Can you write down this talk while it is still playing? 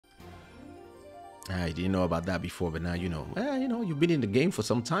I didn't know about that before, but now you know. You know, you've been in the game for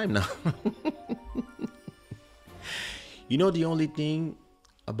some time now. You know, the only thing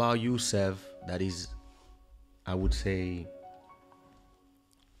about you, Sev, that is, I would say,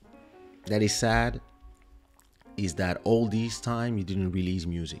 that is sad, is that all this time you didn't release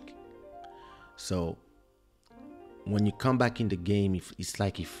music. So when you come back in the game, if it's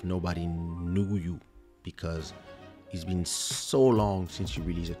like if nobody knew you, because it's been so long since you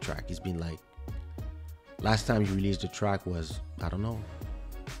released a track. It's been like, last time you released a track was, I don't know,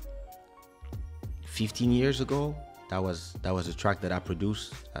 15 years ago. That was a track that I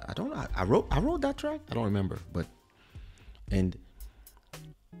produced. I don't know. I wrote that track. I don't remember, but and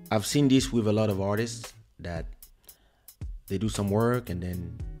I've seen this with a lot of artists that they do some work and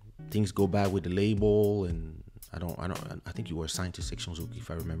then things go bad with the label, and I think you were signed to Section Zouk,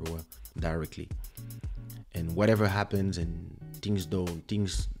 if I remember well, directly. And whatever happens and things don't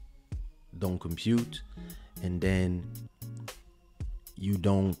compute, and then you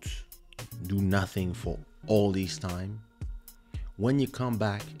don't do nothing for all this time. When you come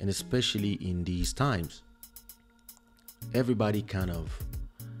back, and especially in these times, everybody kind of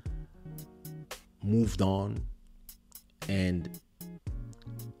moved on, and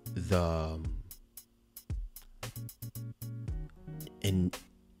the and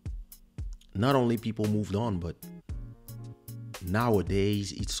not only people moved on, but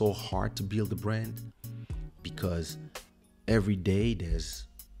nowadays it's so hard to build a brand because every day there's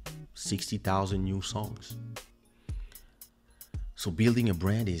 60,000 new songs. So building a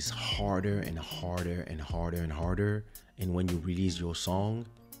brand is harder and harder and harder and harder. And when you release your song,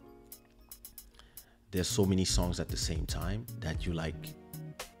 there's so many songs at the same time that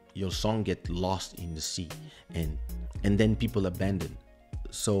your song get lost in the sea, and then people abandon.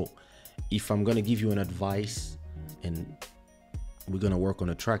 So if I'm gonna give you an advice, and we're gonna work on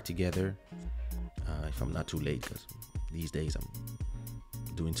a track together, if I'm not too late, because these days I'm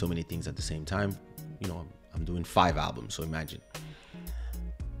doing so many things at the same time. You know, I'm doing 5 albums, so imagine.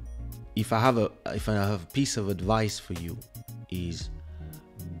 If I have a piece of advice for you, is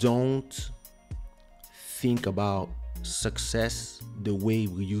don't think about success the way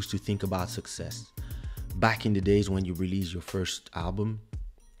we used to think about success. Back in the days when you released your first album,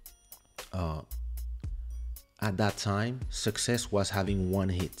 at that time, success was having one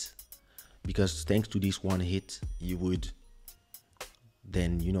hit, because thanks to this one hit, you would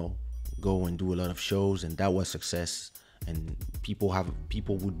then, go and do a lot of shows, and that was success. And people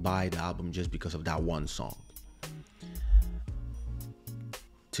would buy the album just because of that one song.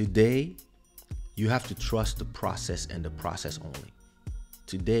 Today, you have to trust the process and the process only.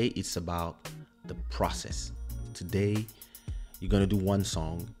 Today, it's about the process. Today, you're gonna do one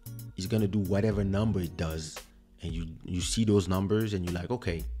song. It's gonna do whatever number it does, and you see those numbers, and you're like,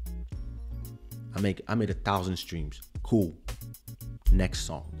 okay, I made 1,000 streams. Cool. Next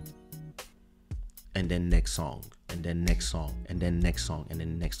song, and then next song, and then next song, and then next song, and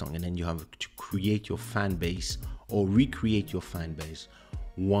then next song, and then you have to create your fan base or recreate your fan base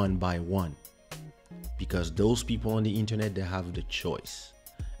one by one, because those people on the internet, they have the choice,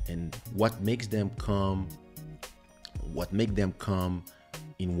 and what makes them come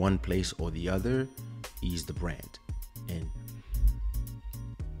in one place or the other is the brand. And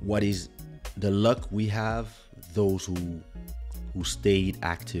what is the luck we have, those who stayed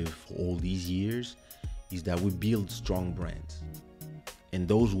active for all these years, is that we build strong brands. And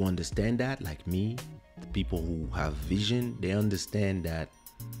those who understand that, like me, the people who have vision, they understand that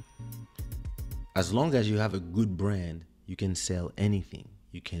as long as you have a good brand, you can sell anything.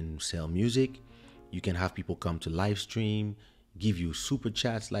 You can sell music, you can have people come to live stream, give you super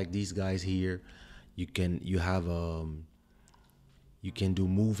chats like these guys here. You can do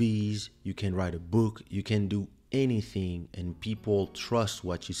movies, you can write a book, you can do anything, and people trust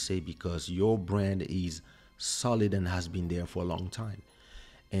what you say because your brand is solid and has been there for a long time.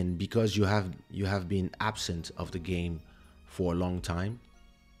 And because you have been absent of the game for a long time,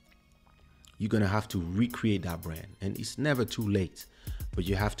 you're gonna have to recreate that brand. And it's never too late, but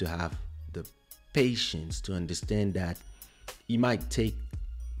you have to have the patience to understand that it might take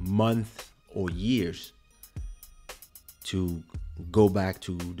months or years to go back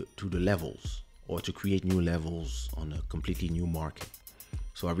to the levels, or to create new levels on a completely new market.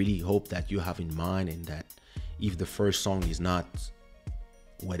 So I really hope that you have in mind, and that if the first song is not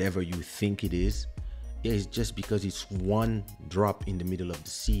whatever you think it is, it's just because it's one drop in the middle of the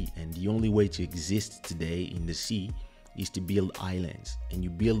sea, and the only way to exist today in the sea is to build islands. And you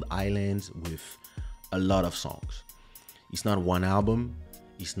build islands with a lot of songs. It's not one album.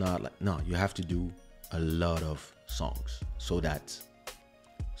 It's not like, no, you have to do a lot of songs so that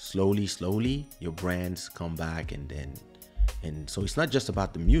slowly your brands come back. And so it's not just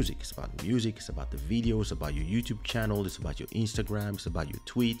about the music, it's about the music, it's about the videos, it's about your YouTube channel, it's about your Instagram, it's about your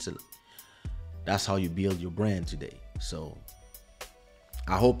tweets. That's how you build your brand today. So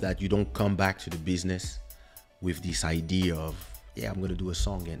I hope that you don't come back to the business with this idea of, yeah, I'm gonna do a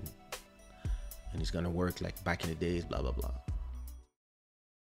song and it's gonna work like back in the days, blah blah blah.